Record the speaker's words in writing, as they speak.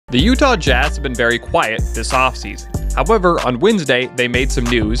The Utah Jazz have been very quiet this offseason. However, on Wednesday, they made some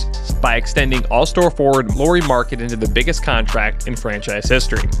news by extending All-Star forward Lauri Markkanen into the biggest contract in franchise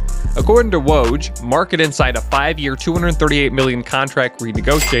history. According to Woj, Markkanen signed a 5-year, $238 million contract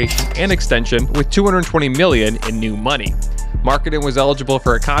renegotiation and extension with $220 million in new money. Markkanen was eligible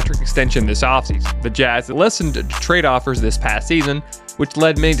for a contract extension this offseason. The Jazz listened to trade offers this past season, which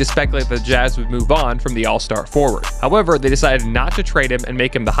led many to speculate that the Jazz would move on from the All-Star forward. However, they decided not to trade him and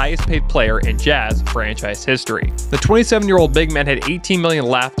make him the highest paid player in Jazz franchise history. The 27-year-old big man had $18 million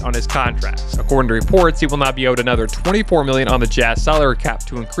left on his contract. According to reports, he will not be owed another $24 million on the Jazz salary cap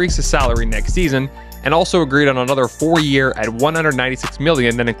to increase his salary next season, and also agreed on another 4-year at $196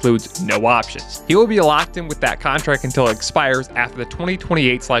 million that includes no options. He will be locked in with that contract until it expires after the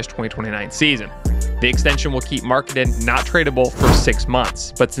 2028/2029 season. The extension will keep Markkanen not tradable for 6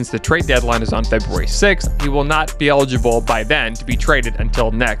 months, but since the trade deadline is on February 6th, he will not be eligible by then to be traded until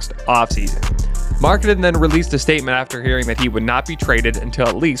next offseason. Markkanen then released a statement after hearing that he would not be traded until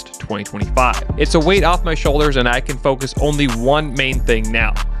at least 2025. "It's a weight off my shoulders and I can focus only one main thing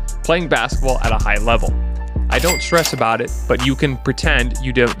now: playing basketball at a high level. I don't stress about it, but you can pretend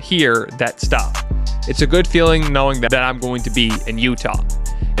you don't hear that stuff. It's a good feeling knowing that I'm going to be in Utah."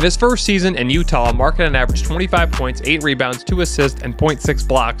 In his first season in Utah, Markkanen averaged 25 points, 8 rebounds, 2 assists, and 0.6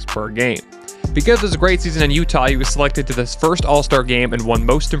 blocks per game. Because of his great season in Utah, he was selected to this first All-Star game and won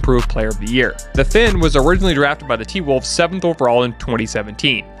Most Improved Player of the Year. The Finn was originally drafted by the T-Wolves 7th overall in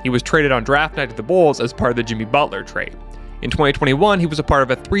 2017. He was traded on draft night to the Bulls as part of the Jimmy Butler trade. In 2021, he was a part of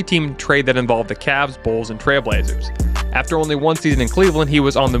a 3-team trade that involved the Cavs, Bulls, and Trailblazers. After only 1 season in Cleveland, he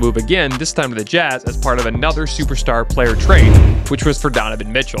was on the move again, this time to the Jazz as part of another superstar player trade, which was for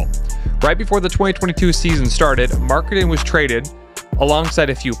Donovan Mitchell. Right before the 2022 season started, Markkanen was traded alongside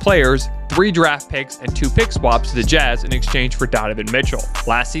a few players, 3 draft picks, and 2 pick swaps to the Jazz in exchange for Donovan Mitchell.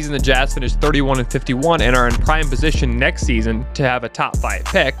 Last season, the Jazz finished 31-51 and are in prime position next season to have a top 5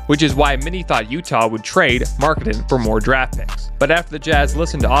 pick, which is why many thought Utah would trade Markkanen for more draft picks. But after the Jazz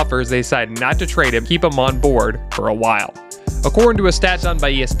listened to offers, they decided not to trade him, keep him on board for a while. According to a stat done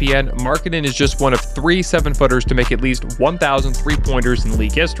by ESPN, Markkanen is just one of 3 7-footers to make at least 1,000 3-pointers in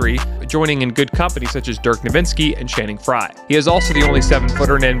league history, joining in good company such as Dirk Nowitzki and Channing Frye. He is also the only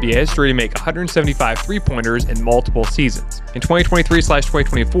 7-footer in NBA history to make 175 3-pointers in multiple seasons. In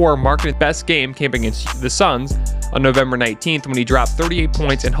 2023/2024, Markkanen's best game came against the Suns on November 19th when he dropped 38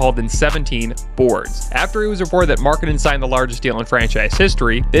 points and hauled in 17 boards. After it was reported that Markkanen signed the largest deal in franchise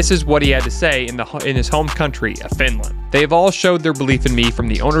history, this is what he had to say in his home country of Finland. "They have all showed their belief in me, from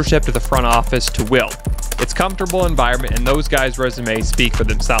the ownership to the front office to Will. It's a comfortable environment and those guys' resumes speak for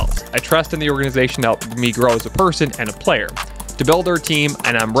themselves. I trust in the organization to help me grow as a person and a player, to build our team,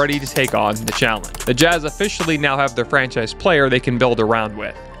 and I'm ready to take on the challenge." The Jazz officially now have their franchise player they can build around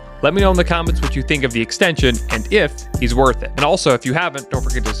with. Let me know in the comments what you think of the extension and if he's worth it. And also, if you haven't, don't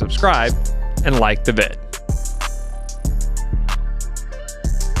forget to subscribe and like the vid.